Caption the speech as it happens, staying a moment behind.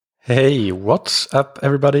Hey, what's up,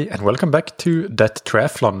 everybody, and welcome back to That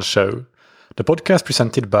Triathlon Show, the podcast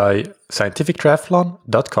presented by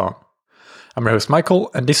scientifictriathlon.com. I'm your host,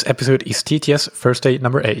 Michael, and this episode is TTS Thursday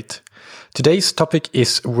number 8. Today's topic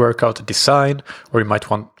is workout design, or you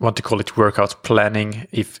might want to call it workout planning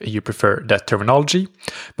if you prefer that terminology.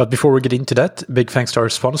 But before we get into that, big thanks to our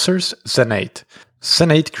sponsors, Zen8.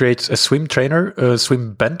 Zen8 creates a swim trainer, a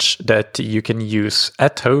swim bench that you can use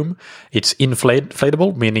at home. It's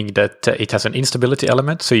inflatable, meaning that it has an instability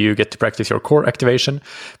element, so you get to practice your core activation,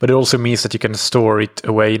 but it also means that you can store it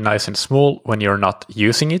away nice and small when you're not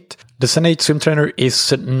using it. The Zen8 swim trainer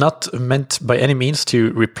is not meant by any means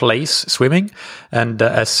to replace swimming, and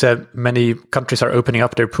as many countries are opening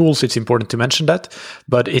up their pools, it's important to mention that,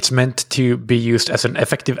 but it's meant to be used as an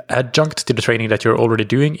effective adjunct to the training that you're already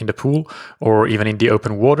doing in the pool or even in the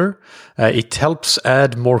open water. It helps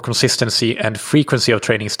add more consistency and frequency of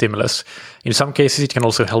training stimulus. In some cases, it can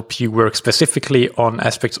also help you work specifically on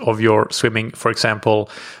aspects of your swimming, for example,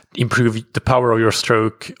 improve the power of your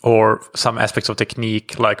stroke or some aspects of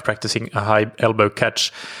technique like practicing a high elbow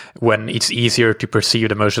catch when it's easier to perceive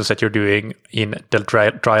the motions that you're doing in the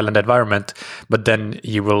dry land environment, but then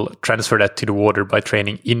you will transfer that to the water by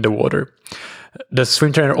training in the water. The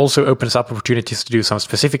swim trainer also opens up opportunities to do some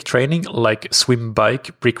specific training like swim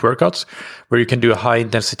bike pre-workouts, where you can do a high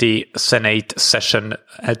intensity Zen8 session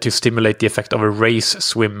to stimulate the effect of a race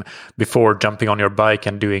swim before jumping on your bike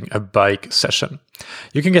and doing a bike session.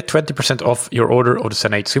 You can get 20% off your order of the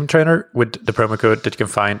Zen8 swim trainer with the promo code that you can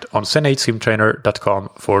find on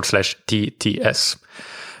zen8swimtrainer.com/TTS.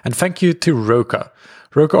 And thank you to Roka.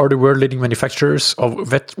 Roka are the world-leading manufacturers of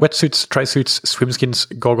wetsuits, tri-suits, swimskins,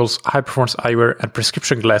 goggles, high-performance eyewear, and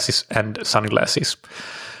prescription glasses and sunglasses.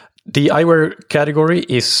 The eyewear category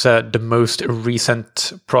is the most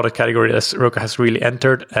recent product category that Roka has really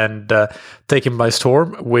entered and taken by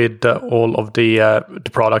storm with all of the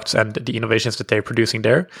products and the innovations that they're producing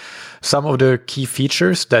there. Some of the key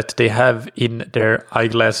features that they have in their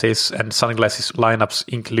eyeglasses and sunglasses lineups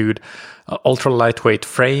include ultra-lightweight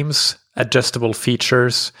frames, adjustable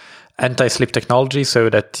features, anti-slip technology so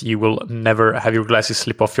that you will never have your glasses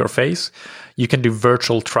slip off your face. You can do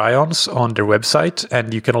virtual try-ons on their website,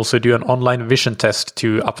 and you can also do an online vision test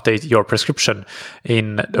to update your prescription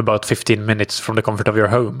in about 15 minutes from the comfort of your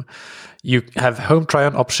home. You have home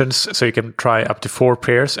try-on options, so you can try up to 4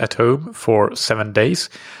 pairs at home for 7 days.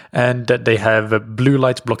 And they have blue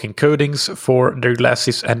light blocking coatings for their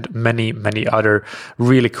glasses and many, many other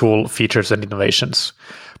really cool features and innovations.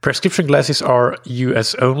 Prescription glasses are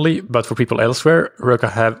US only, but for people elsewhere, Roka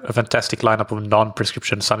have a fantastic lineup of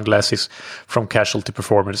non-prescription sunglasses from casual to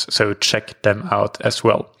performance, so check them out as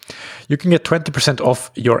well. You can get 20% off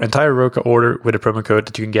your entire Roka order with a promo code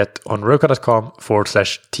that you can get on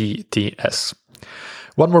roka.com/TTS.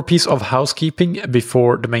 One more piece of housekeeping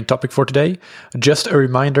before the main topic for today. Just a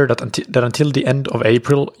reminder that until the end of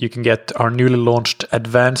April, you can get our newly launched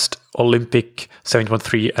Advanced Olympic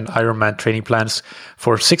 7.3 and Ironman training plans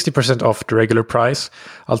for 60% off the regular price.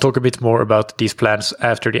 I'll talk a bit more about these plans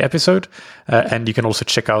after the episode. And you can also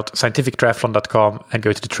check out scientifictriathlon.com and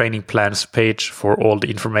go to the training plans page for all the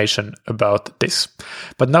information about this.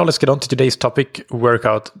 But now let's get on to today's topic,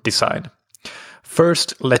 workout design.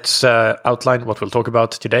 First, let's outline what we'll talk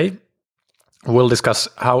about today. We'll discuss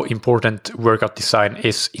how important workout design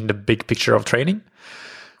is in the big picture of training.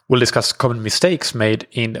 We'll discuss common mistakes made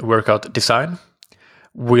in workout design.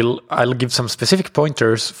 I'll give some specific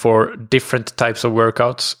pointers for different types of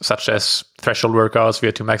workouts, such as threshold workouts,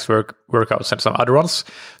 VO2 max workouts, and some other ones.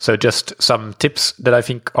 So just some tips that I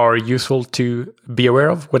think are useful to be aware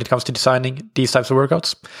of when it comes to designing these types of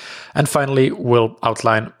workouts. And finally, we'll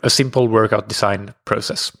outline a simple workout design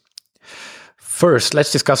process. First,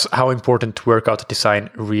 let's discuss how important workout design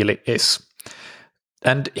really is.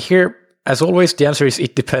 And here, as always, the answer is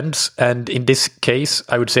it depends. And in this case,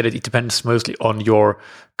 I would say that it depends mostly on your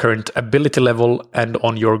current ability level and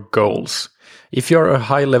on your goals. If you're a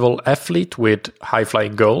high-level athlete with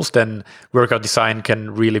high-flying goals, then workout design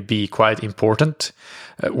can really be quite important.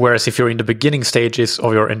 Whereas if you're in the beginning stages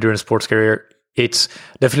of your endurance sports career, it's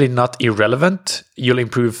definitely not irrelevant. You'll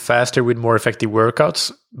improve faster with more effective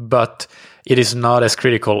workouts, but it is not as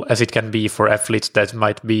critical as it can be for athletes that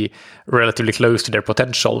might be relatively close to their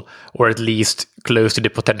potential, or at least close to the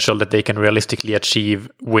potential that they can realistically achieve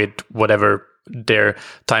with whatever their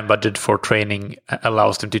time budget for training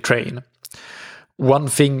allows them to train. One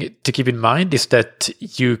thing to keep in mind is that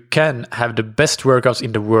you can have the best workouts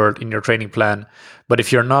in the world in your training plan, but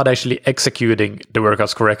if you're not actually executing the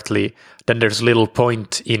workouts correctly, then there's little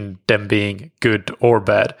point in them being good or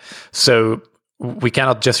bad. So we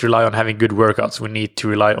cannot just rely on having good workouts. We need to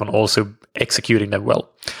rely on also executing them well.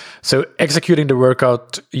 So executing the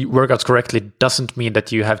workouts correctly doesn't mean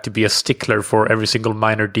that you have to be a stickler for every single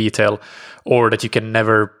minor detail, or that you can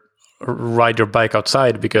never ride your bike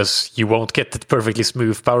outside because you won't get that perfectly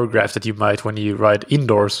smooth power graph that you might when you ride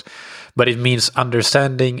indoors. But it means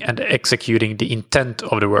understanding and executing the intent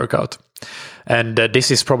of the workout. And this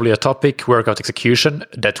is probably a topic, workout execution,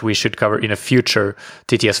 that we should cover in a future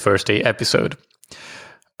TTS First Day episode.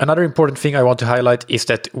 Another important thing I want to highlight is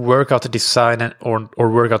that workout design or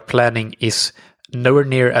workout planning is nowhere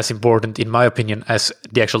near as important, in my opinion, as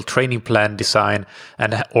the actual training plan design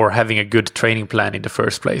or having a good training plan in the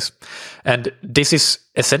first place. And this is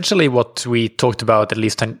essentially what we talked about, at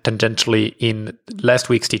least tangentially, in last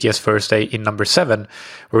week's TTS First Day in number 7,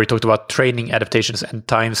 where we talked about training adaptations and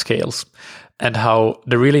timescales, and how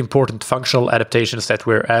the really important functional adaptations that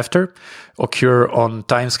we're after occur on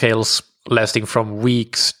timescales lasting from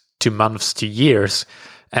weeks to months to years,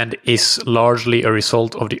 and is largely a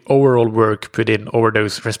result of the overall work put in over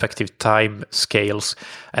those respective time scales,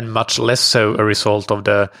 and much less so a result of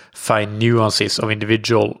the fine nuances of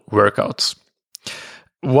individual workouts.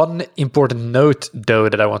 One important note, though,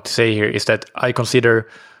 that I want to say here is that I consider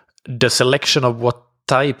the selection of what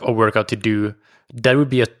type of workout to do, that would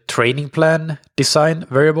be a training plan design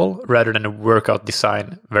variable rather than a workout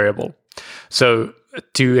design variable. So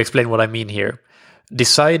to explain what I mean here,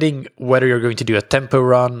 deciding whether you're going to do a tempo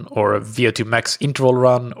run or a VO2 max interval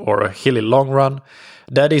run or a hilly long run,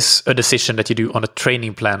 that is a decision that you do on a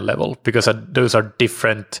training plan level, because those are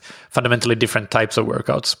fundamentally different types of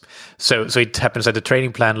workouts. So it happens at the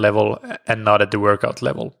training plan level and not at the workout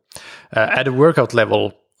level. At the workout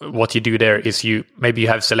level, what you do there is maybe you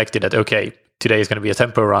have selected that, okay, today is going to be a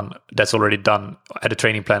tempo run. That's already done at the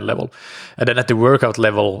training plan level. And then at the workout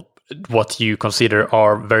level, what you consider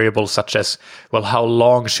are variables such as, well, how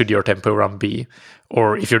long should your tempo run be?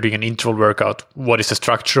 Or if you're doing an interval workout, what is the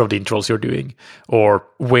structure of the intervals you're doing? Or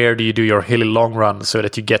where do you do your hilly long run so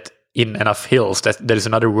that you get in enough hills? That is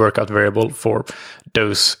another workout variable for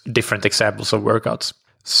those different examples of workouts.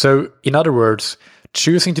 So in other words,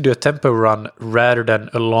 choosing to do a tempo run rather than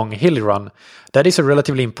a long hilly run, that is a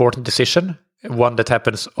relatively important decision, one that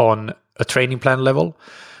happens on a training plan level.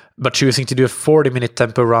 But choosing to do a 40-minute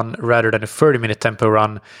tempo run rather than a 30-minute tempo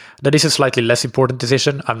run, that is a slightly less important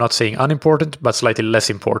decision. I'm not saying unimportant, but slightly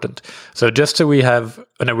less important. So just so we have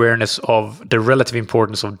an awareness of the relative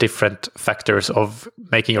importance of different factors of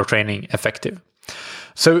making your training effective.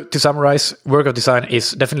 So to summarize, workout design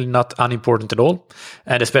is definitely not unimportant at all.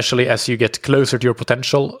 And especially as you get closer to your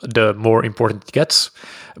potential, the more important it gets.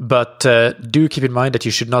 But do keep in mind that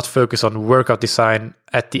you should not focus on workout design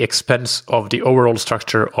at the expense of the overall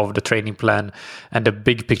structure of the training plan and the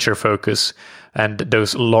big picture focus and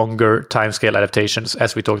those longer timescale adaptations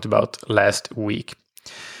as we talked about last week.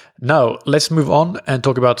 Now, let's move on and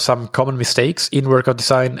talk about some common mistakes in workout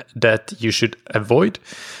design that you should avoid.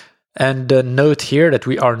 And note here that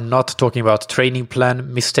we are not talking about training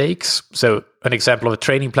plan mistakes. So an example of a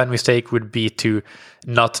training plan mistake would be to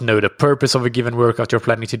not know the purpose of a given workout you're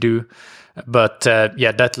planning to do. But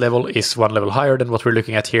that level is one level higher than what we're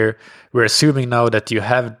looking at here. We're assuming now that you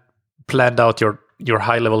have planned out your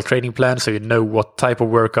high-level training plan, so you know what type of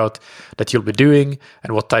workout that you'll be doing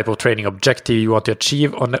and what type of training objective you want to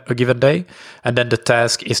achieve on a given day. And then the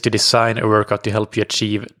task is to design a workout to help you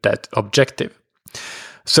achieve that objective.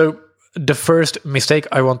 So the first mistake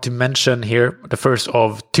I want to mention here, the first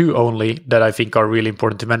of two only that I think are really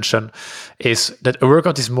important to mention, is that a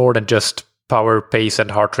workout is more than just power, pace,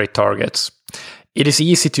 and heart rate targets. It is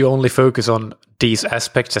easy to only focus on these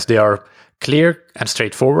aspects as they are clear and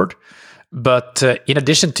straightforward. But in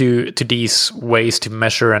addition to these ways to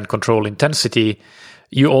measure and control intensity,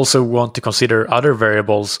 you also want to consider other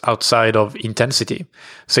variables outside of intensity.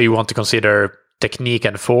 So you want to consider technique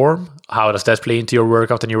and form. How does that play into your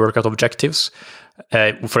workout and your workout objectives?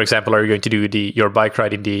 For example, are you going to do your bike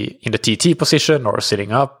ride in the TT position or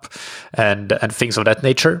sitting up and things of that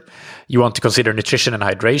nature? You want to consider nutrition and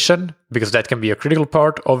hydration, because that can be a critical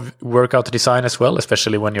part of workout design as well,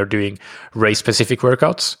 especially when you're doing race-specific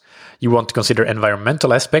workouts. You want to consider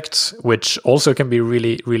environmental aspects, which also can be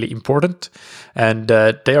really, really important. And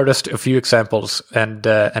they are just a few examples. And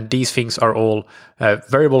these things are all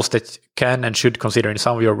variables that can and should consider in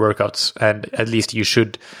some of your workouts. And at least you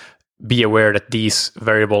should be aware that these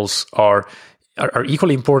variables are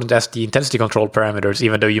equally important as the intensity control parameters,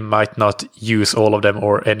 even though you might not use all of them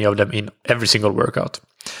or any of them in every single workout.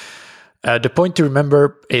 The point to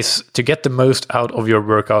remember is to get the most out of your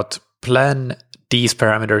workout, plan these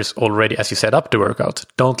parameters already as you set up the workout.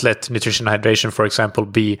 Don't let nutrition and hydration, for example,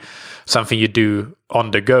 be something you do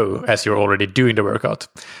on the go as you're already doing the workout.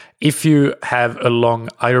 If you have a long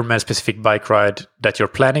Ironman specific bike ride that you're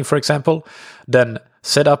planning, for example, then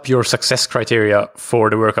set up your success criteria for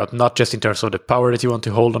the workout, not just in terms of the power that you want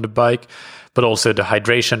to hold on the bike, but also the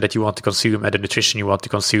hydration that you want to consume and the nutrition you want to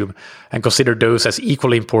consume, and consider those as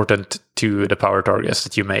equally important to the power targets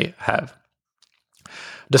that you may have.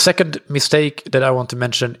 The second mistake that I want to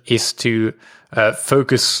mention is to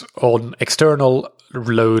focus on external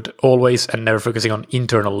load always and never focusing on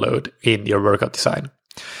internal load in your workout design.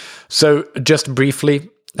 So just briefly,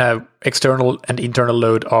 external and internal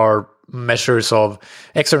load are measures of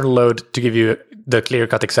external load. To give you the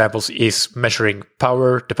clear-cut examples is measuring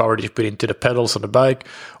power, the power that you put into the pedals on the bike,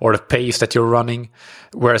 or the pace that you're running.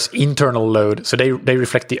 Whereas internal load, so they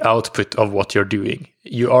reflect the output of what you're doing.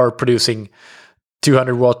 You are producing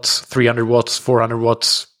 200 watts, 300 watts, 400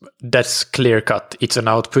 watts. That's clear-cut. It's an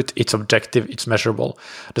output, it's objective, it's measurable.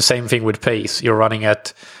 The same thing with pace. You're running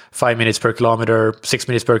at 5 minutes per kilometer, 6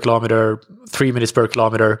 minutes per kilometer, 3 minutes per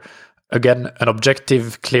kilometer. Again, an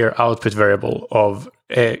objective, clear output variable of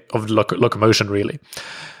locomotion, really.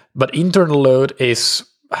 But internal load is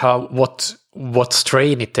what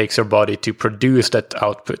strain it takes your body to produce that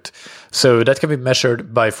output. So that can be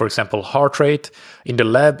measured by, for example, heart rate. In the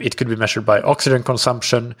lab, it could be measured by oxygen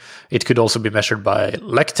consumption. It could also be measured by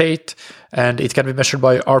lactate, and it can be measured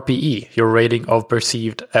by RPE, your rating of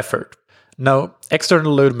perceived effort. Now,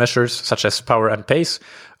 external load measures such as power and pace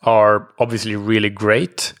are obviously really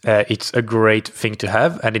great. It's a great thing to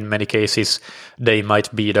have, and in many cases, they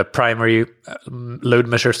might be the primary load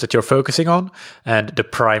measures that you're focusing on and the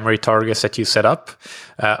primary targets that you set up.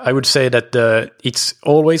 I would say that it's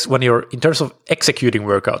always, when you're in terms of executing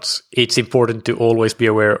workouts, it's important to always be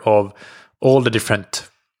aware of all the different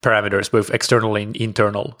parameters, both external and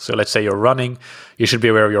internal. So let's say you're running, you should be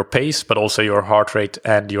aware of your pace, but also your heart rate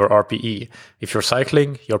and your RPE. If you're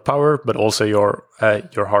cycling, your power, but also your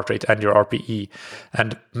heart rate and your RPE.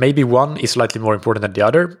 And maybe one is slightly more important than the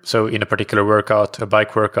other. So in a particular workout, a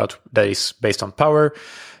bike workout that is based on power,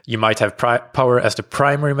 you might have power as the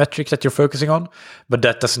primary metric that you're focusing on, but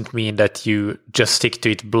that doesn't mean that you just stick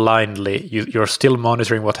to it blindly. You're still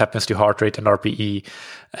monitoring what happens to heart rate and RPE,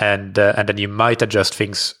 and then you might adjust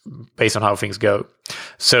things based on how things go.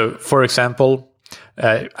 So, for example,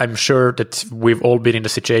 I'm sure that we've all been in a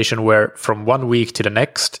situation where from one week to the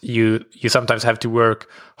next, you sometimes have to work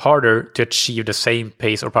harder to achieve the same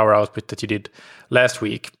pace or power output that you did last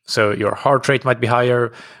week. So your heart rate might be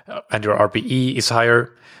higher and your RPE is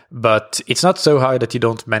higher, but it's not so high that you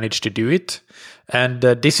don't manage to do it. And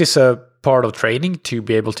this is a part of training to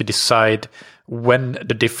be able to decide when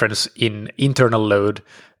the difference in internal load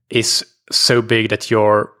is so big that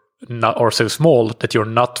you're not, or so small that you're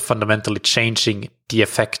not fundamentally changing the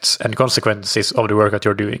effects and consequences of the workout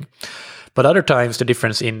you're doing. But other times the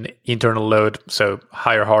difference in internal load, so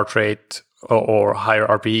higher heart rate or higher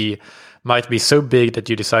RPE, might be so big that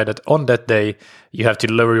you decide that on that day you have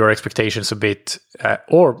to lower your expectations a bit,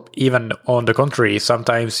 or even on the contrary,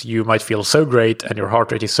 sometimes you might feel so great and your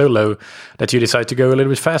heart rate is so low that you decide to go a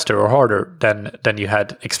little bit faster or harder than you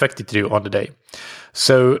had expected to do on the day.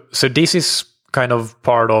 So this is kind of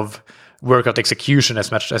part of workout execution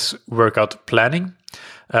as much as workout planning.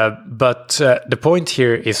 But the point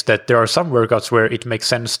here is that there are some workouts where it makes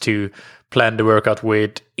sense to plan the workout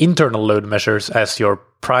with internal load measures as your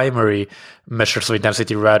primary measures of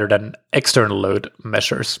intensity rather than external load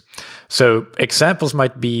measures. So examples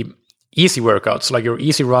might be easy workouts like your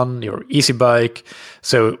easy run, your easy bike.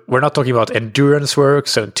 So we're not talking about endurance work,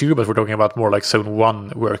 zone 2, but we're talking about more like zone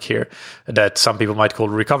 1 work here that some people might call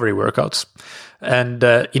recovery workouts. And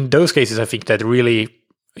in those cases, I think that really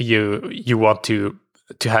you want to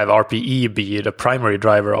have RPE be the primary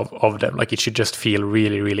driver of them. Like it should just feel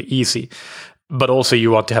really, really easy. But also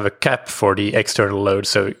you want to have a cap for the external load,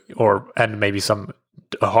 and maybe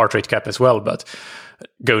a heart rate cap as well, but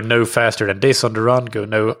go no faster than this on the run, go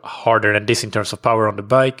no harder than this in terms of power on the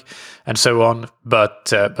bike, and so on. But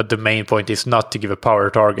the main point is not to give a power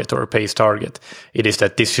target or a pace target. It is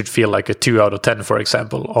that this should feel like a 2 out of 10, for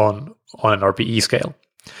example, on an RPE scale.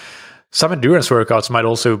 Some endurance workouts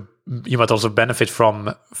you might also benefit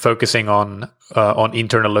from focusing on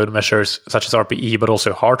internal load measures such as RPE, but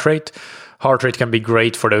also heart rate. Heart rate can be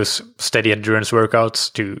great for those steady endurance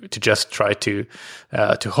workouts to just try to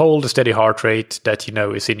hold a steady heart rate that you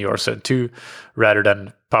know is in your zone 2 rather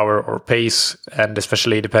than power or pace, and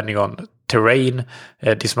especially depending on terrain,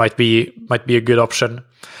 this might be a good option.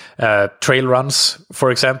 Trail runs,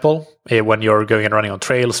 for example, when you're going and running on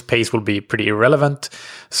trails, pace will be pretty irrelevant.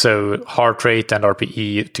 So heart rate and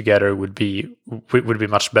RPE together would be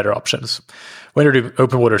much better options. When you're doing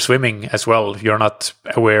open water swimming as well, you're not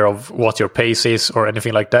aware of what your pace is or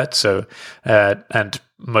anything like that. So and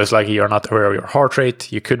most likely you're not aware of your heart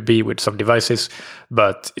rate. You could be with some devices,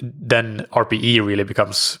 but then RPE really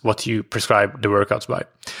becomes what you prescribe the workouts by.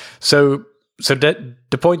 So that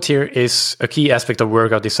the point here is a key aspect of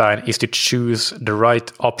workout design is to choose the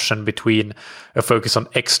right option between a focus on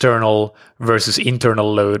external versus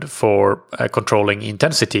internal load for controlling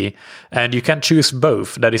intensity. And you can choose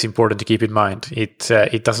both. That is important to keep in mind. It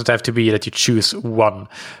doesn't have to be that you choose one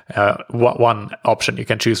option. You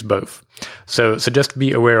can choose both. So just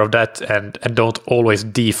be aware of that and don't always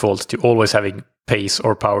default to always having pace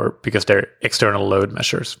or power because they're external load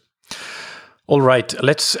measures. All right,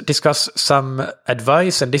 let's discuss some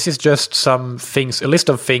advice, and this is just some things, a list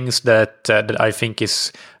of things that I think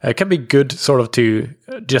is can be good, sort of to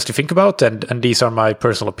think about, and these are my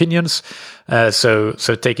personal opinions. So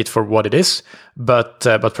take it for what it is, but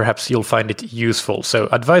perhaps you'll find it useful. So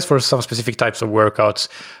advice for some specific types of workouts,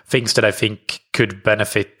 things that I think could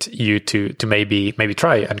benefit you to maybe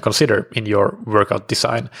try and consider in your workout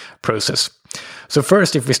design process. So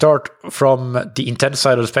first, if we start from the intense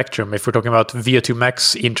side of the spectrum, if we're talking about VO2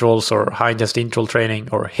 max intervals or high intensity interval training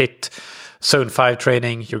or HIIT, zone 5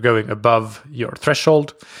 training, you're going above your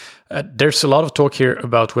threshold. There's a lot of talk here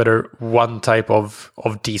about whether one type of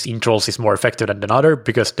these intervals is more effective than another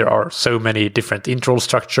because there are so many different interval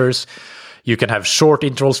structures. You can have short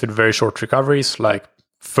intervals with very short recoveries, like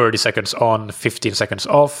 30 seconds on, 15 seconds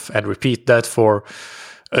off, and repeat that for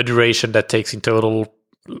a duration that takes in total,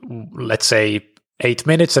 let's say, 8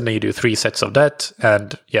 minutes, and then you do 3 sets of that.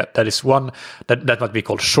 And yeah, that is one that might be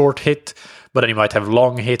called short HIIT. But then you might have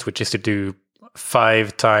long HIIT, which is to do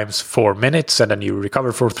 5 times 4 minutes, and then you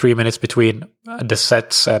recover for 3 minutes between the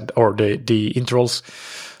sets or the intervals.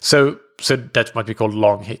 So that might be called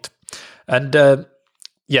long HIIT. And the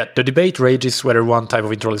debate rages whether one type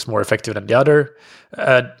of interval is more effective than the other.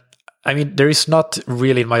 I mean, there is not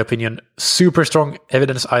really, in my opinion, super strong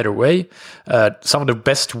evidence either way. Some of the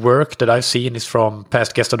best work that I've seen is from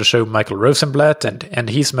past guest of the show, Michael Rosenblatt, and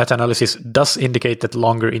his meta-analysis does indicate that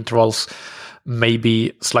longer intervals may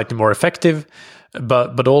be slightly more effective,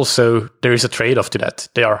 but also there is a trade-off to that.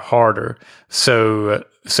 They are harder. So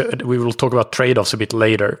we will talk about trade-offs a bit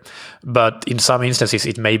later. But in some instances,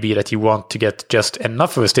 it may be that you want to get just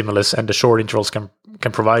enough of a stimulus, and the short intervals can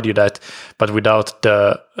provide you that, but without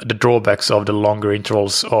the drawbacks of the longer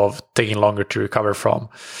intervals of taking longer to recover from.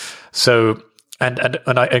 So, and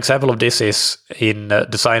an example of this is in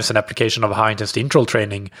the science and application of high-intensity interval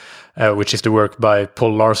training, which is the work by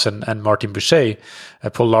Paul Larsen and Martin Boucher.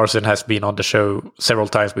 Paul Larsen has been on the show several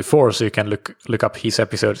times before, so you can look up his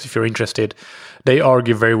episodes if you're interested. They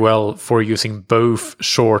argue very well for using both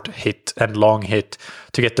short HIIT and long HIIT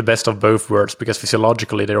to get the best of both worlds, because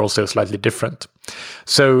physiologically they're also slightly different.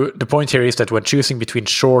 So the point here is that when choosing between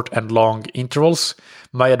short and long intervals,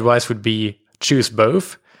 my advice would be choose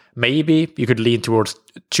both. Maybe you could lean towards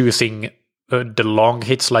choosing the long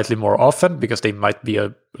HIIT slightly more often because they might be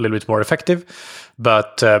a little bit more effective,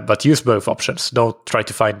 but use both options. Don't try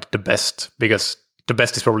to find the best, because the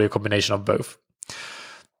best is probably a combination of both.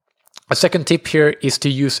 A second tip here is to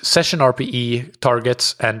use session RPE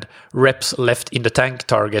targets and reps left in the tank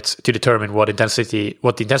targets to determine what the intensity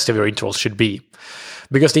of your intervals should be.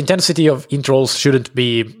 Because the intensity of intervals shouldn't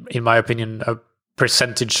be, in my opinion, a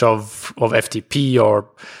percentage of FTP or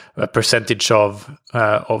a percentage of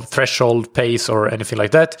threshold pace or anything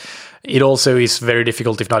like that. It also is very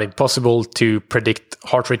difficult, if not impossible, to predict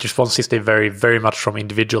heart rate responses. They vary very much from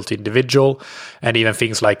individual to individual, and even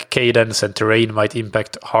things like cadence and terrain might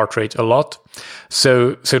impact heart rate a lot.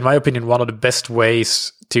 So in my opinion, one of the best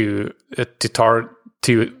ways to determine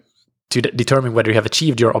whether you have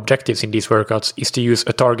achieved your objectives in these workouts is to use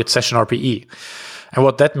a target session RPE. And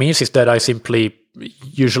what that means is that I simply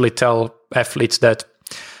usually tell athletes that,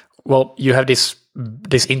 well, you have this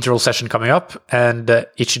interval session coming up, and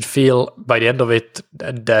it should feel by the end of it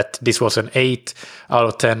that this was an 8 out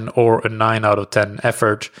of 10 or a 9 out of 10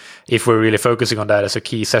 effort. If we're really focusing on that as a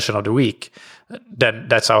key session of the week, then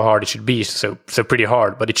that's how hard it should be. So pretty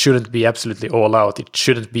hard, but it shouldn't be absolutely all out. It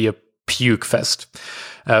shouldn't be a puke fest.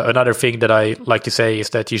 Another thing that I like to say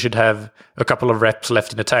is that you should have a couple of reps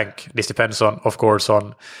left in the tank. This depends on, of course,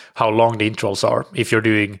 on how long the intervals are. If you're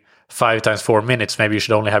doing 5 times 4 minutes, maybe you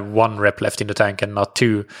should only have 1 rep left in the tank and not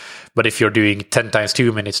 2. But if you're doing 10 times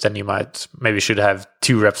 2 minutes, then you should have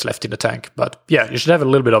 2 reps left in the tank. But yeah, you should have a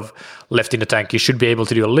little bit of left in the tank. You should be able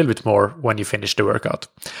to do a little bit more when you finish the workout.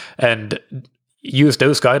 And use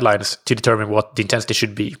those guidelines to determine what the intensity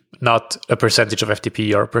should be, not a percentage of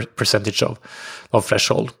FTP or percentage of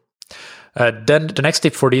threshold. Then the next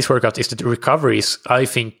tip for these workouts is that the recoveries, I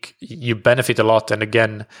think you benefit a lot. And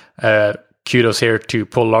again, kudos here to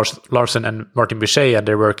Paul Larsen and Martin Boucher and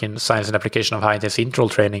their work in science and application of high-intensity interval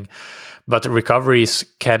training. But recoveries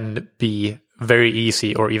can be very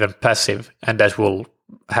easy or even passive, and that will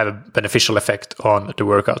have a beneficial effect on the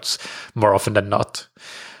workouts more often than not.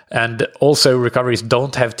 And also recoveries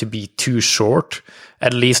don't have to be too short,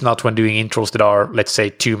 at least not when doing intervals that are, let's say,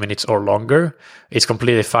 2 minutes or longer. It's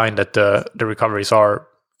completely fine that the recoveries are,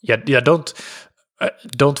 don't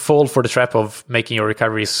fall for the trap of making your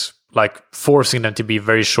recoveries, like forcing them to be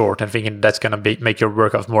very short and thinking that's going to make your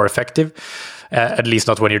workout more effective. At least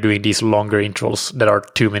not when you're doing these longer intervals that are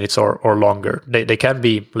 2 minutes or longer. They can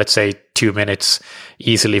be, let's say, 2 minutes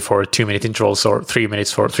easily for 2-minute intervals, or 3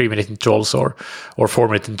 minutes for 3-minute intervals, or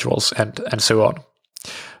 4-minute intervals, and so on.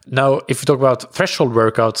 Now, if we talk about threshold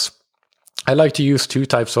workouts, I like to use 2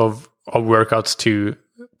 types of workouts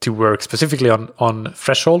to work specifically on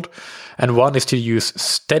threshold. And one is to use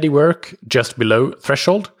steady work just below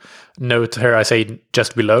threshold. Note here I say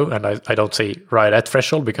just below, and I don't say right at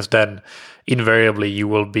threshold, because then invariably you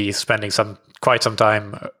will be spending quite some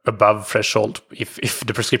time above threshold if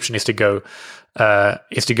the prescription is to go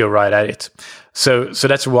right at it. So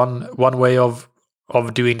that's one way of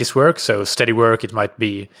doing this work. So steady work, it might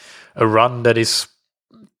be a run that is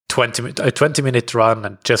a 20-minute run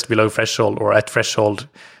and just below threshold or at threshold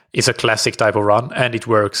is a classic type of run, and it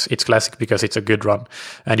works. It's classic because it's a good run,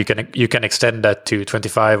 and you can extend that to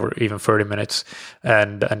 25 or even 30 minutes,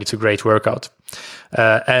 and it's a great workout.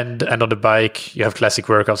 And on the bike, you have classic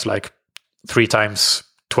workouts like 3 times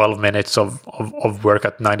 12 minutes of work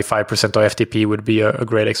at 95% of FTP would be a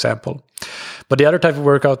great example. But the other type of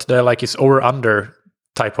workout that I like is over-under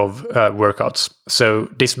type of workouts. So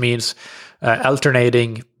this means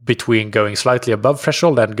alternating between going slightly above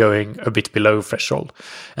threshold and going a bit below threshold.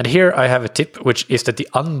 And here I have a tip, which is that the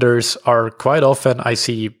unders are quite often, I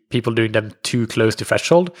see people doing them too close to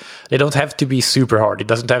threshold. They don't have to be super hard. It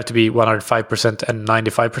doesn't have to be 105% and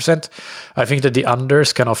 95%. I think that the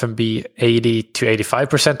unders can often be 80 to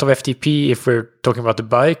 85% of FTP if we're talking about the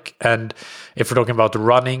bike. And if we're talking about the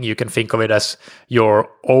running, you can think of it as your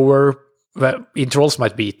intervals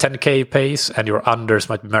might be 10K pace and your unders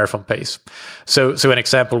might be marathon pace. So an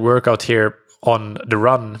example workout here on the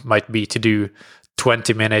run might be to do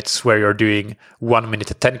 20 minutes where you're doing 1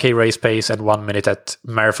 minute at 10K race pace and 1 minute at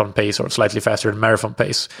marathon pace, or slightly faster than marathon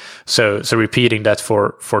pace. So repeating that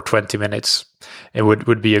for 20 minutes, it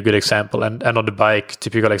would be a good example. And on the bike,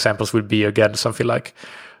 typical examples would be, again, something like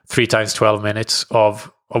 3 times 12 minutes of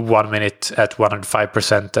 1 minute at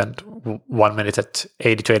 105% and 1 minute at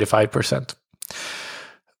 80 to 85%.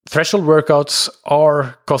 Threshold workouts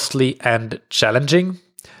are costly and challenging.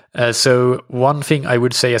 So one thing I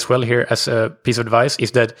would say as well here as a piece of advice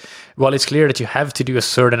is that while it's clear that you have to do a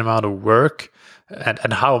certain amount of work,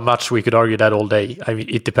 and how much we could argue that all day. I mean,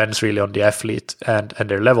 it depends really on the athlete and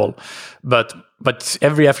their level. But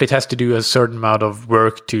every athlete has to do a certain amount of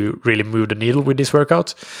work to really move the needle with these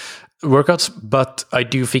workouts. But I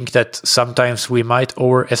do think that sometimes we might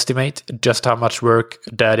overestimate just how much work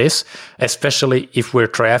that is, especially if we're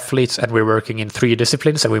triathletes and we're working in 3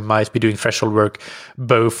 disciplines, and we might be doing threshold work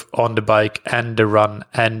both on the bike and the run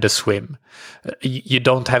and the swim. You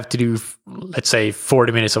don't have to do, let's say,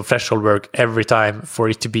 40 minutes of threshold work every time for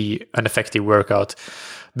it to be an effective workout,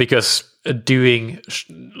 because doing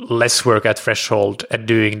less work at threshold and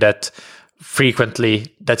doing that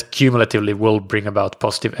frequently, that cumulatively will bring about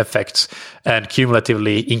positive effects, and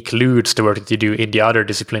cumulatively includes the work that you do in the other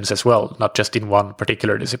disciplines as well, not just in one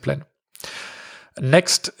particular discipline.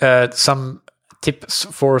 Next, some tips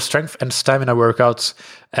for strength and stamina workouts.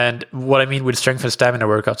 And what I mean with strength and stamina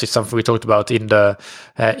workouts is something we talked about in the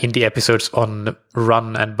episodes on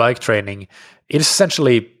run and bike training. It's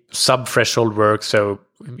essentially sub-threshold work, so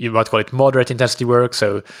you might call it moderate intensity work,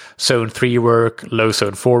 so zone 3 work, low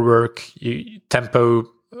zone 4 work, tempo,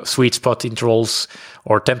 sweet spot intervals,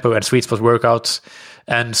 or tempo and sweet spot workouts.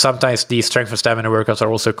 And sometimes these strength and stamina workouts are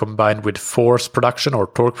also combined with force production or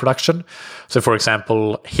torque production. So for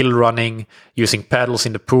example, hill running, using paddles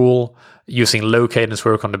in the pool, using low cadence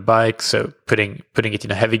work on the bike, so putting it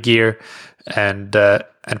in a heavy gear and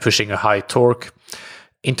pushing a high torque.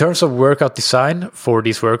 In terms of workout design for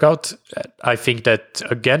these workouts, I think that,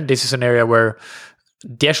 again, this is an area where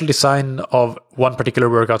the actual design of one particular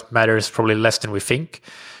workout matters probably less than we think.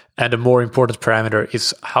 And a more important parameter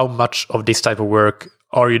is how much of this type of work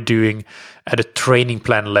are you doing at a training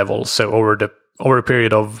plan level. So over a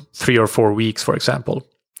period of 3 or 4 weeks, for example.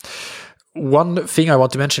 One thing I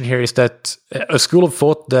want to mention here is that a school of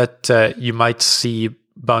thought that you might see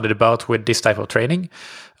bounded about with this type of training,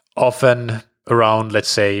 often around, let's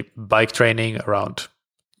say, bike training, around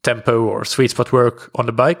tempo or sweet spot work on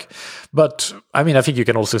the bike. But I mean, I think you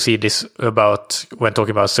can also see this about when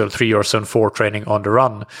talking about zone 3 or zone 4 training on the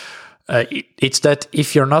run. It's that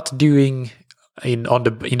if you're not doing in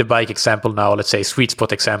the bike example now, let's say sweet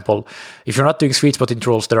spot example, if you're not doing sweet spot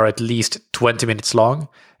intervals that are at least 20 minutes long,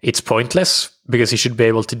 it's pointless, because you should be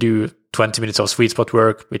able to do 20 minutes of sweet spot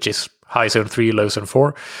work, which is high zone 3, low zone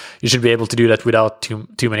 4. You should be able to do that without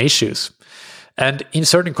too many issues. And in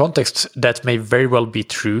certain contexts, that may very well be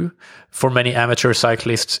true. For many amateur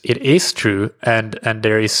cyclists, it is true, and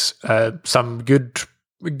there is some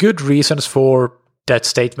good reasons for that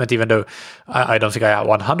statement, even though I don't think I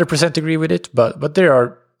 100% agree with it. But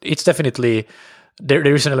it's definitely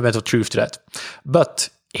there is an element of truth to that. But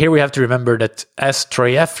here we have to remember that as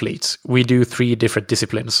triathletes, we do 3 different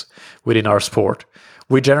disciplines within our sport.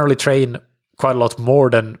 We generally train quite a lot more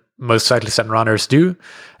than most cyclists and runners do,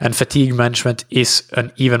 and fatigue management is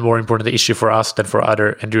an even more important issue for us than for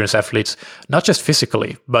other endurance athletes, not just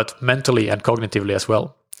physically, but mentally and cognitively as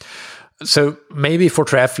well. So maybe for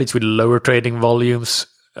triathletes with lower training volumes,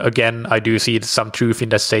 again, I do see some truth in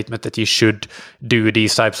that statement that you should do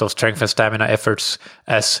these types of strength and stamina efforts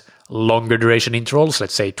as longer duration intervals,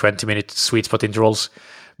 let's say 20-minute sweet spot intervals.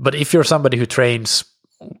 But if you're somebody who trains,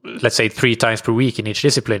 let's say 3 times per week in each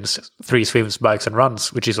discipline, 3 swims, bikes, and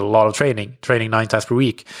runs, which is a lot of training 9 times per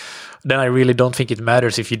week, then I really don't think it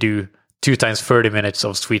matters if you do 2 times 30 minutes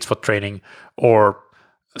of sweet spot training, or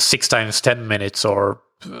 6 times 10 minutes, or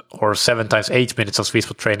 7 times 8 minutes of sweet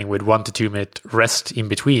spot training with 1 to 2 minute rest in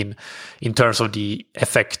between, in terms of the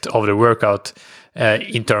effect of the workout,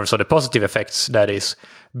 in terms of the positive effects, that is.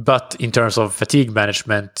 But in terms of fatigue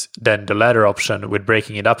management, then the latter option with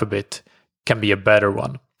breaking it up a bit can be a better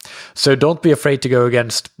one. So don't be afraid to go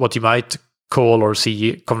against what you might call or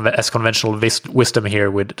see as conventional wisdom here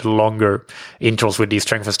with the longer intervals with these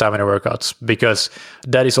strength and stamina workouts, because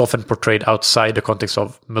that is often portrayed outside the context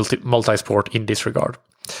of multi-sport in this regard.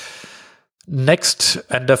 Next,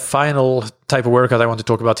 and the final type of workout I want to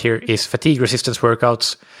talk about here is fatigue resistance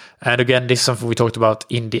workouts. And again, this is something we talked about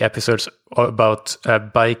in the episodes about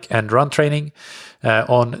bike and run training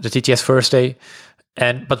on the TTS Thursday.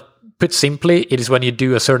 But put simply, it is when you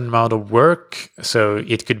do a certain amount of work. So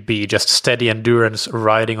it could be just steady endurance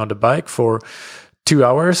riding on the bike for 2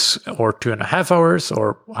 hours or 2.5 hours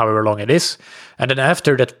or however long it is. And then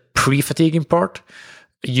after that pre-fatiguing part,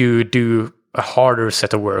 you do a harder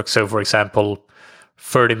set of work. So for example,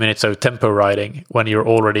 30 minutes of tempo riding when you're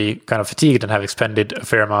already kind of fatigued and have expended a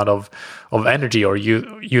fair amount of energy, or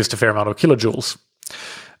you used a fair amount of kilojoules.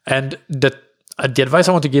 And the advice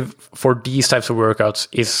I want to give for these types of workouts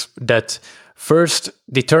is that first,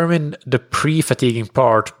 determine the pre-fatiguing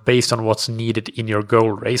part based on what's needed in your goal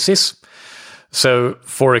races. So,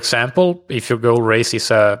 for example, if your goal race is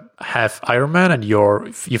a half Ironman and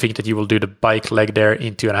you think that you will do the bike leg there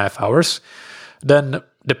in 2.5 hours, then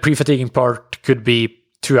the pre-fatiguing part could be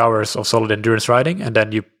 2 hours of solid endurance riding, and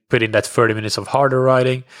then you put in that 30 minutes of harder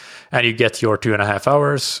riding, and you get your 2.5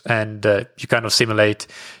 hours, and you kind of simulate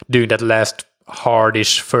doing that last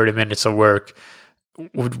hardish 30 minutes of work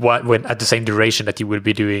when at the same duration that you will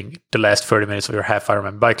be doing the last 30 minutes of your half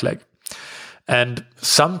Ironman bike leg. And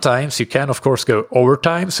sometimes you can, of course, go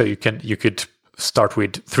overtime. So you could start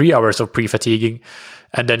with 3 hours of pre-fatiguing,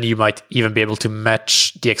 and then you might even be able to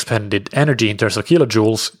match the expended energy in terms of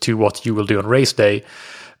kilojoules to what you will do on race day.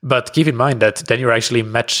 But keep in mind that then you're actually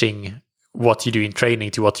matching what you do in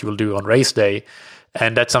training to what you will do on race day.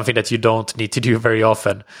 And that's something that you don't need to do very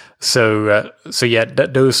often. So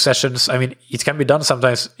those sessions, I mean, it can be done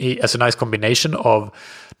sometimes as a nice combination of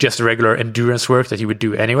just regular endurance work that you would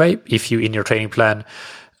do anyway, if you in your training plan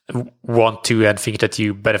want to and think that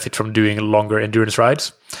you benefit from doing longer endurance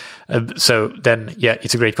rides. So then,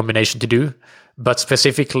 it's a great combination to do. But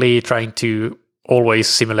specifically trying to always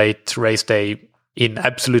simulate race day in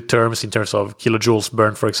absolute terms, in terms of kilojoules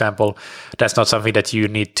burned, for example, that's not something that you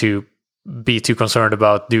need to be too concerned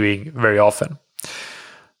about doing very often.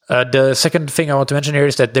 The second thing I want to mention here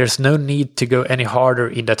is that there's no need to go any harder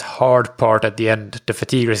in that hard part at the end, the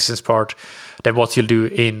fatigue resistance part, than what you'll do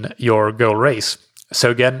in your goal race.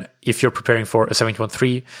 So again, if you're preparing for a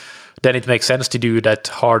 71.3, then it makes sense to do that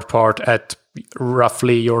hard part at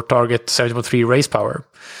roughly your target 71.3 race power.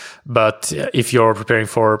 But if you're preparing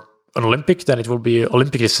for an Olympic, then it will be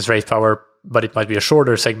Olympic distance race power, but it might be a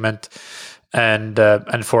shorter segment. And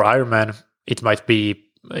for Ironman, it might be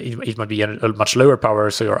a much lower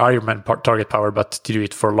power, so your Ironman target power, but to do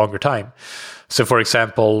it for a longer time. So, for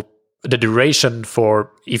example, the duration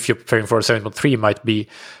for if you're preparing for a 7.3 might be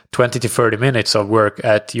 20 to 30 minutes of work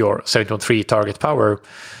at your 7.3 target power,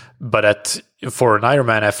 but for an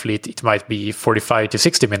Ironman athlete, it might be 45 to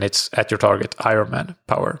 60 minutes at your target Ironman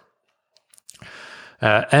power.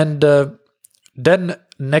 Then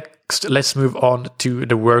next, let's move on to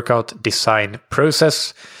the workout design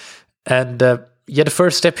process. And the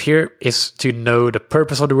first step here is to know the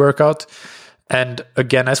purpose of the workout. And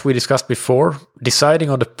again, as we discussed before, deciding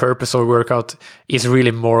on the purpose of a workout is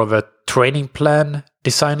really more of a training plan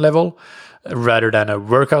design level rather than a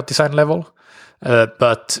workout design level.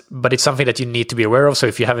 But it's something that you need to be aware of. So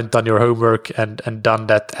if you haven't done your homework and done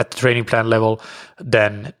that at the training plan level,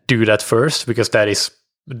 then do that first, because that is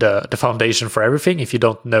the foundation for everything. If you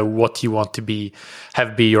don't know what you want to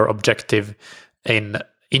have be your objective in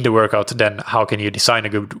the workout, then how can you design a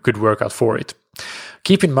good workout for it?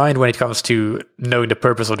 Keep in mind when it comes to knowing the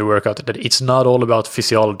purpose of the workout that it's not all about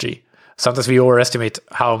physiology. Sometimes we overestimate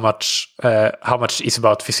how much is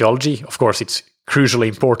about physiology. Of course, it's crucially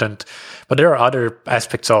important, but there are other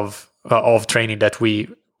aspects of training that we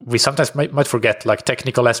sometimes might forget, like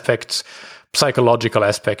technical aspects, psychological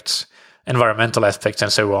aspects, environmental aspects,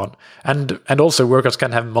 and so on. And also workouts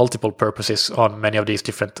can have multiple purposes on many of these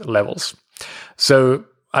different levels. So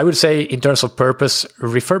I would say in terms of purpose,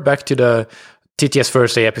 refer back to the TTS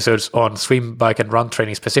First Day episodes on swim, bike, and run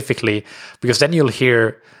training specifically, because then you'll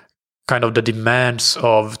hear kind of the demands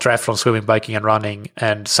of triathlon, swimming, biking, and running,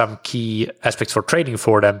 and some key aspects for training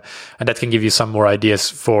for them. And that can give you some more ideas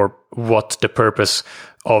for what the purpose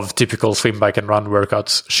of typical swim, bike, and run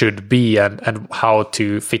workouts should be, and how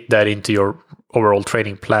to fit that into your overall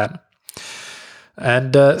training plan.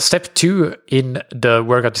 And step 2 in the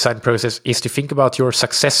workout design process is to think about your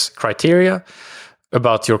success criteria,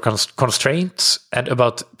 about your constraints, and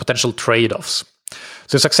about potential trade-offs.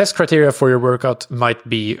 So success criteria for your workout might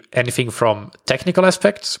be anything from technical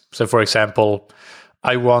aspects. So for example,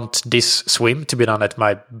 I want this swim to be done at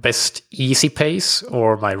my best easy pace,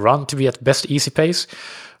 or my run to be at best easy pace,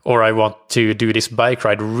 or I want to do this bike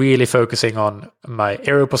ride really focusing on my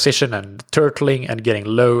aero position and turtling and getting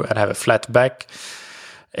low and have a flat back.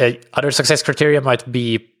 Other success criteria might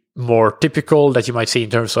be more typical that you might see in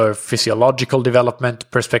terms of physiological development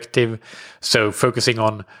perspective. So focusing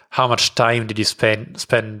on how much time did you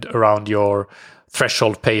spend around your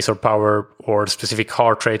threshold pace or power, or specific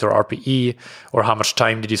heart rate or RPE, or how much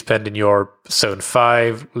time did you spend in your zone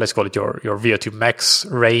 5, let's call it your VO2 max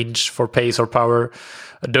range for pace or power,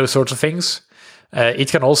 those sorts of things.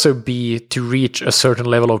 It can also be to reach a certain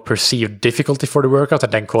level of perceived difficulty for the workout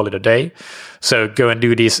and then call it a day. So go and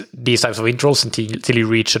do these types of intervals until you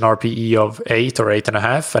reach an RPE of 8 or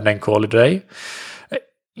 8.5 and then call it a day.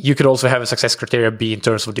 You could also have a success criteria be in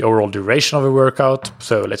terms of the overall duration of a workout.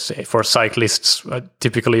 So let's say for cyclists,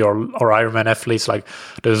 typically, or Ironman athletes, like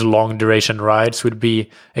those long duration rides would be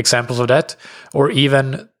examples of that. Or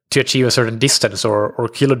even to achieve a certain distance or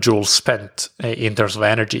kilojoules spent in terms of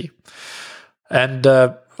energy. And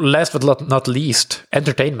last but not least,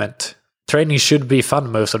 entertainment. Training should be fun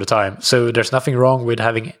most of the time. So there's nothing wrong with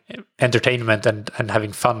having entertainment and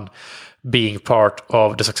having fun being part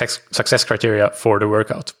of the success criteria for the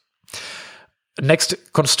workout. Next,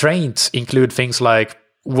 constraints include things like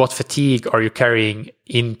what fatigue are you carrying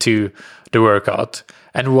into the workout,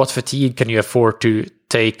 and what fatigue can you afford to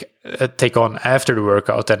take on after the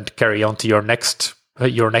workout and carry on to your next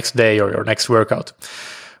day or your next workout.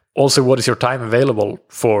 Also, what is your time available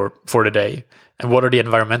for the day? And what are the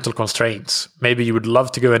environmental constraints? Maybe you would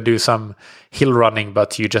love to go and do some hill running,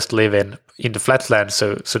 but you just live in the flatland,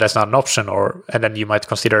 so that's not an option. And then you might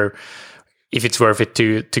consider if it's worth it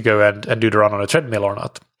to go and do the run on a treadmill or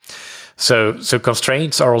not. So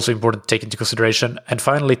constraints are also important to take into consideration. And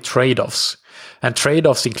finally, trade-offs. And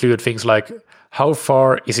trade-offs include things like how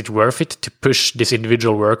far is it worth it to push this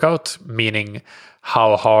individual workout, meaning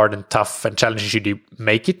how hard and tough and challenging should you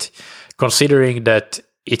make it, considering that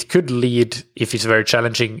it could lead, if it's very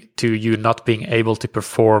challenging, to you not being able to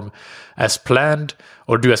perform as planned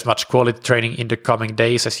or do as much quality training in the coming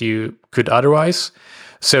days as you could otherwise.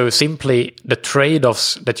 So simply the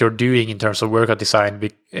trade-offs that you're doing in terms of workout design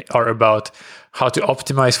are about how to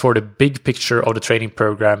optimize for the big picture of the training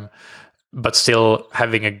program, but still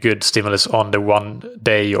having a good stimulus on the one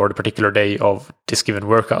day or the particular day of this given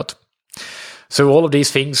workout. So all of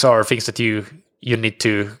these things are things that you need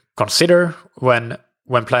to consider when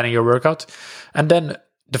planning your workout. And then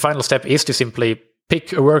the final step is to simply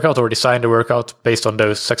pick a workout or design the workout based on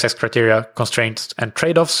those success criteria, constraints, and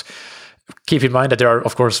trade-offs. Keep in mind that there are,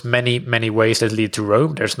 of course, many, many ways that lead to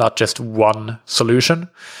Rome. There's not just one solution.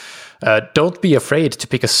 Don't be afraid to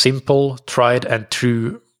pick a simple, tried and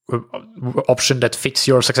true option that fits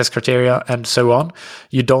your success criteria and so on.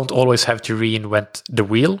 You don't always have to reinvent the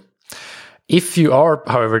wheel. If you are,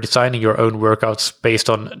 however, designing your own workouts based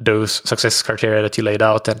on those success criteria that you laid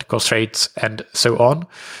out and constraints and so on,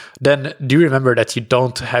 then do remember that you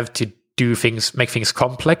don't have to make things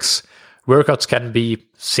complex. Workouts can be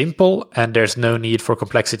simple and there's no need for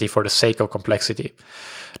complexity for the sake of complexity.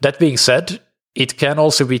 That being said, it can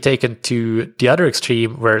also be taken to the other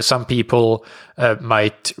extreme where some people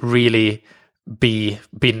might really be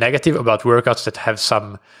negative about workouts that have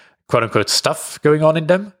some quote unquote stuff going on in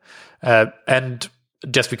them. And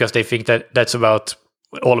just because they think that that's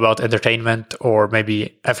all about entertainment or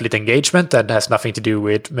maybe athlete engagement and has nothing to do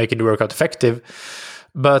with making the workout effective.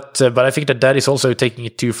 But I think that is also taking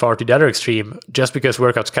it too far to the other extreme. Just because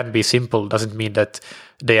workouts can be simple doesn't mean that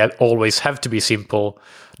they always have to be simple.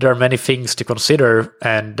 There are many things to consider,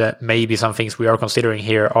 and maybe some things we are considering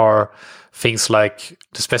here are things like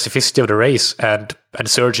the specificity of the race and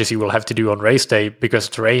surges you will have to do on race day because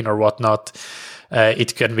of terrain or whatnot.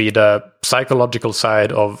 It can be the psychological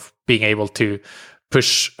side of being able to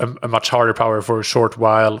push a much harder power for a short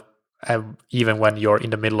while, even when you're in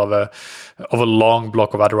the middle of a long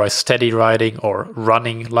block of otherwise steady riding or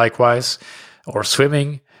running likewise or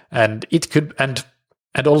swimming. And it could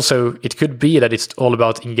be that it's all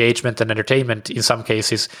about engagement and entertainment in some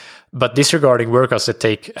cases, but disregarding workouts that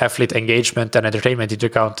take athlete engagement and entertainment into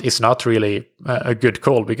account is not really a good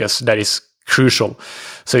call because that is crucial.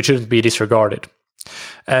 So it shouldn't be disregarded.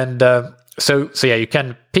 And so you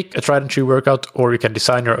can pick a tried and true workout or you can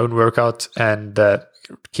design your own workout and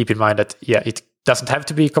keep in mind that, it doesn't have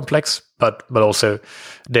to be complex, but also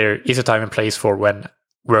there is a time and place for when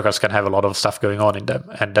workouts can have a lot of stuff going on in them,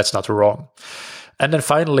 and that's not wrong. And then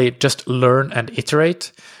finally, just learn and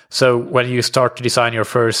iterate. So when you start to design your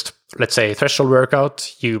first, let's say, threshold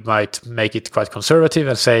workout, you might make it quite conservative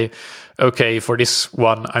and say, okay, for this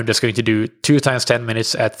one, I'm just going to do 2 times 10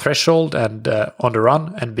 minutes at threshold and on the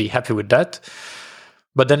run and be happy with that.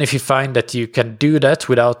 But then if you find that you can do that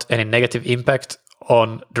without any negative impact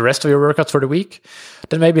on the rest of your workouts for the week,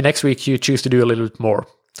 then maybe next week you choose to do a little bit more.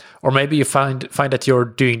 Or maybe you find that you're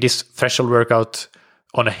doing this threshold workout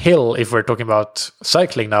on a hill, if we're talking about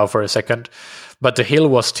cycling now for a second, but the hill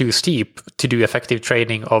was too steep to do effective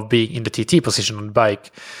training of being in the TT position on the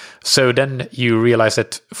bike. So then you realize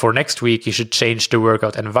that for next week, you should change the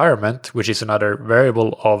workout environment, which is another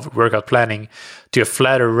variable of workout planning, to a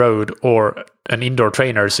flatter road or an indoor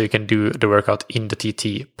trainer so you can do the workout in the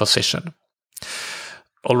TT position.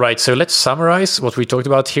 All right, so let's summarize what we talked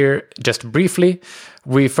about here just briefly.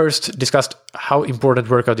 We first discussed how important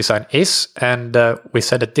workout design is, and we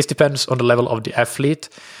said that this depends on the level of the athlete.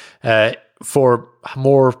 For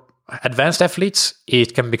more advanced athletes,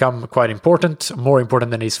 it can become quite important, more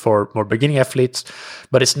important than it is for more beginning athletes,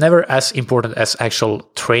 but it's never as important as actual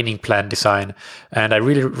training plan design. And I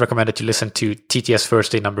really recommend that you listen to TTS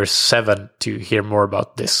First Day number 7 to hear more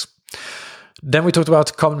about this. Then we talked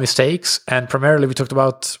about common mistakes, and primarily we talked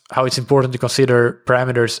about how it's important to consider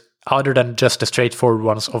parameters other than just the straightforward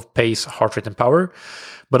ones of pace, heart rate, and power,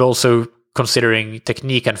 but also considering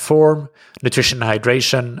technique and form, nutrition and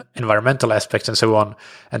hydration, environmental aspects, and so on,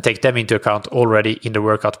 and take them into account already in the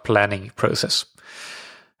workout planning process.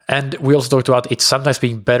 And we also talked about it sometimes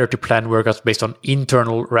being better to plan workouts based on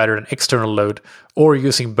internal rather than external load, or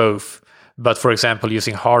using both. But for example,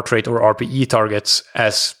 using heart rate or RPE targets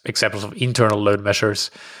as examples of internal load measures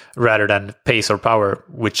rather than pace or power,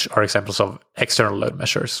 which are examples of external load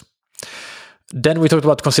measures. Then we talked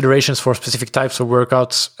about considerations for specific types of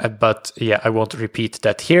workouts, but I won't repeat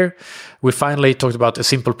that here. We finally talked about a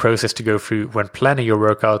simple process to go through when planning your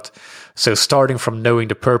workout. So starting from knowing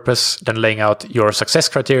the purpose, then laying out your success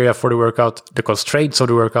criteria for the workout, the constraints of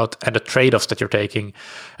the workout, and the trade-offs that you're taking.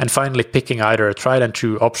 And finally picking either a tried and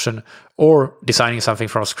true option or designing something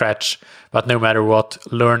from scratch. But no matter what,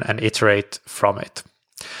 learn and iterate from it.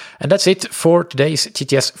 And that's it for today's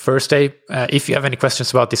TTS First Day. If you have any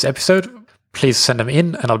questions about this episode, please send them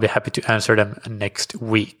in and I'll be happy to answer them next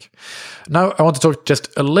week. Now, I want to talk just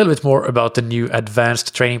a little bit more about the new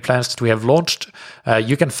advanced training plans that we have launched.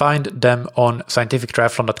 You can find them on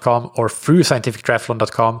scientifictriathlon.com or through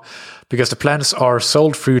scientifictriathlon.com because the plans are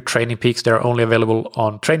sold through Training Peaks. They're only available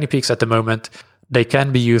on Training Peaks at the moment. They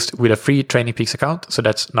can be used with a free Training Peaks account, so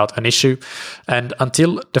that's not an issue. And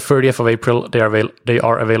until the 30th of April, they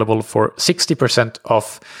are available for 60%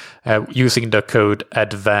 off using the code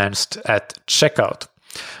ADVANCED at checkout.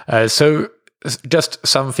 So just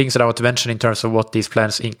some things that I want to mention in terms of what these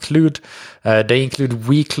plans include. They include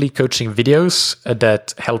weekly coaching videos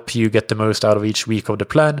that help you get the most out of each week of the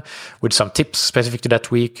plan with some tips specific to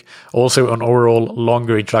that week. Also an overall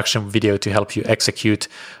longer introduction video to help you execute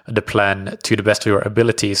the plan to the best of your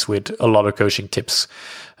abilities with a lot of coaching tips.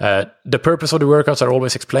 The purpose of the workouts are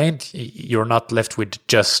always explained. You're not left with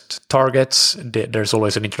just targets. There's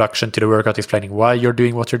always an introduction to the workout explaining why you're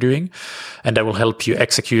doing what you're doing, and that will help you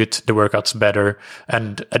execute the workouts better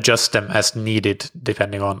and adjust them as needed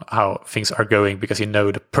depending on how things are going, because you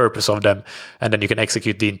know the purpose of them, and then you can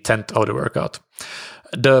execute the intent of the workout.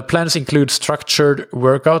 The plans include structured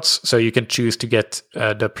workouts, so you can choose to get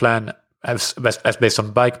the plan as based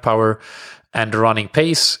on bike power and running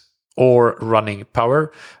pace, or running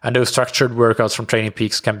power. And those structured workouts from Training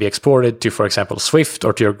Peaks can be exported to, for example, Swift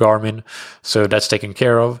or to your Garmin. So that's taken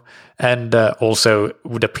care of. And also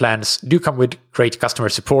the plans do come with great customer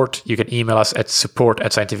support. You can email us at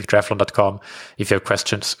support@scientifictriathlon.com if you have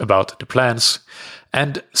questions about the plans.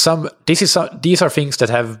 And these are things that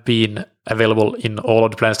have been available in all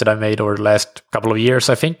of the plans that I made over the last couple of years,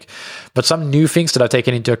 I think. But some new things that I've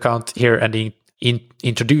taken into account here and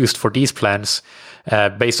introduced for these plans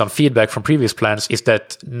based on feedback from previous plans is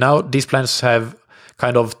that now these plans have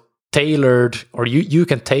kind of tailored, or you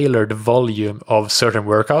can tailor the volume of certain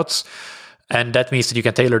workouts. And that means that you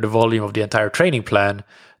can tailor the volume of the entire training plan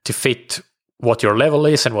to fit what your level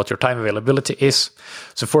is and what your time availability is.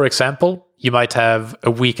 So for example, you might have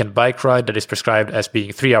a weekend bike ride that is prescribed as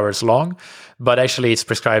being 3 hours long, but actually it's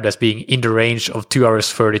prescribed as being in the range of 2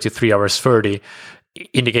 hours 30 to 3 hours 30,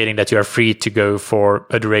 indicating that you are free to go for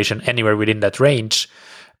a duration anywhere within that range,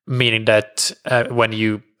 meaning that when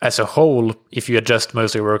you, as a whole, if you adjust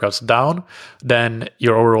most of your workouts down, then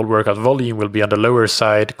your overall workout volume will be on the lower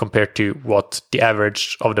side compared to what the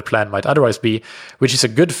average of the plan might otherwise be, which is a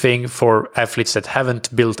good thing for athletes that haven't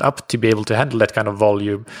built up to be able to handle that kind of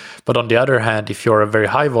volume. But on the other hand, if you're a very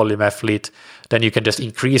high volume athlete, then you can just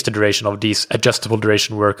increase the duration of these adjustable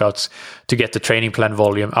duration workouts to get the training plan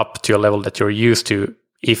volume up to a level that you're used to,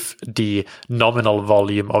 if the nominal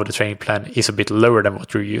volume of the training plan is a bit lower than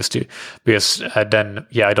what you're used to, because then,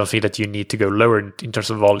 I don't think that you need to go lower in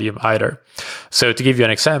terms of volume either. So to give you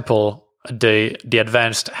an example, the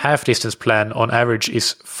advanced half distance plan on average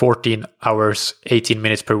is 14 hours, 18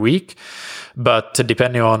 minutes per week. But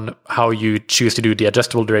depending on how you choose to do the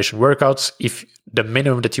adjustable duration workouts, if the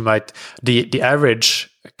minimum that you might, the average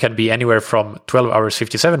can be anywhere from 12 hours,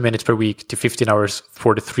 57 minutes per week to 15 hours,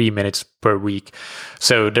 43 minutes per week.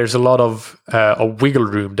 So there's a lot of wiggle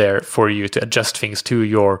room there for you to adjust things to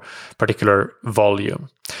your particular volume.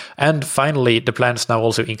 And finally, the plans now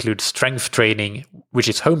also include strength training, which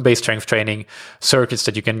is home-based strength training, circuits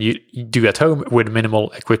that you can do at home with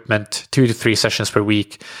minimal equipment, 2 to 3 sessions per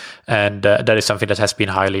week. And that is something that has been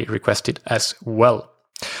highly requested as well.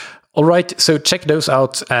 All right, so check those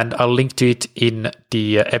out, and I'll link to it in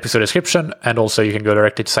the episode description. And also you can go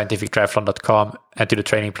directly to scientifictriathlon.com and to the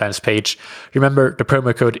training plans page. Remember, the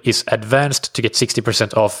promo code is ADVANCED to get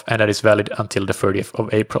 60% off, and that is valid until the 30th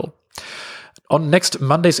of April. On next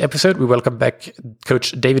Monday's episode, we welcome back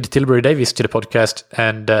Coach David Tilbury Davis to the podcast.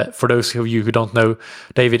 And for those of you who don't know,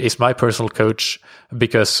 David is my personal coach,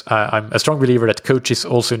 because I'm a strong believer that coaches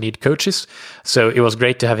also need coaches. So it was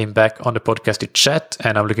great to have him back on the podcast to chat,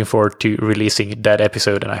 and I'm looking forward to releasing that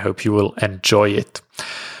episode, and I hope you will enjoy it.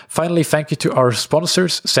 Finally, thank you to our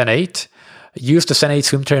sponsors, Zen8. Use the Zen8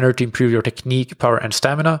 swim trainer to improve your technique, power, and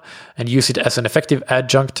stamina, and use it as an effective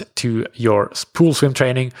adjunct to your pool swim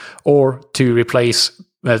training, or to replace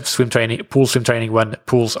pool swim training when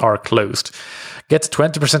pools are closed. Get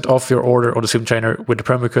 20% off your order of the swim trainer with the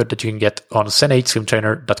promo code that you can get on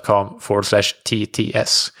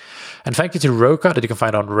zen8swimtrainer.com/TTS. And thank you to Roka, that you can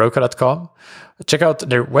find on roka.com. Check out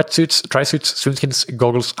their wetsuits, tri-suits, swimskins,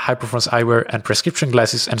 goggles, high-performance eyewear, and prescription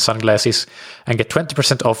glasses and sunglasses, and get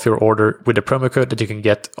 20% off your order with the promo code that you can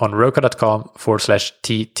get on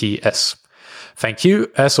roka.com/TTS. Thank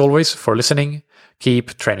you, as always, for listening.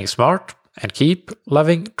 Keep training smart and keep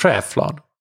loving triathlon.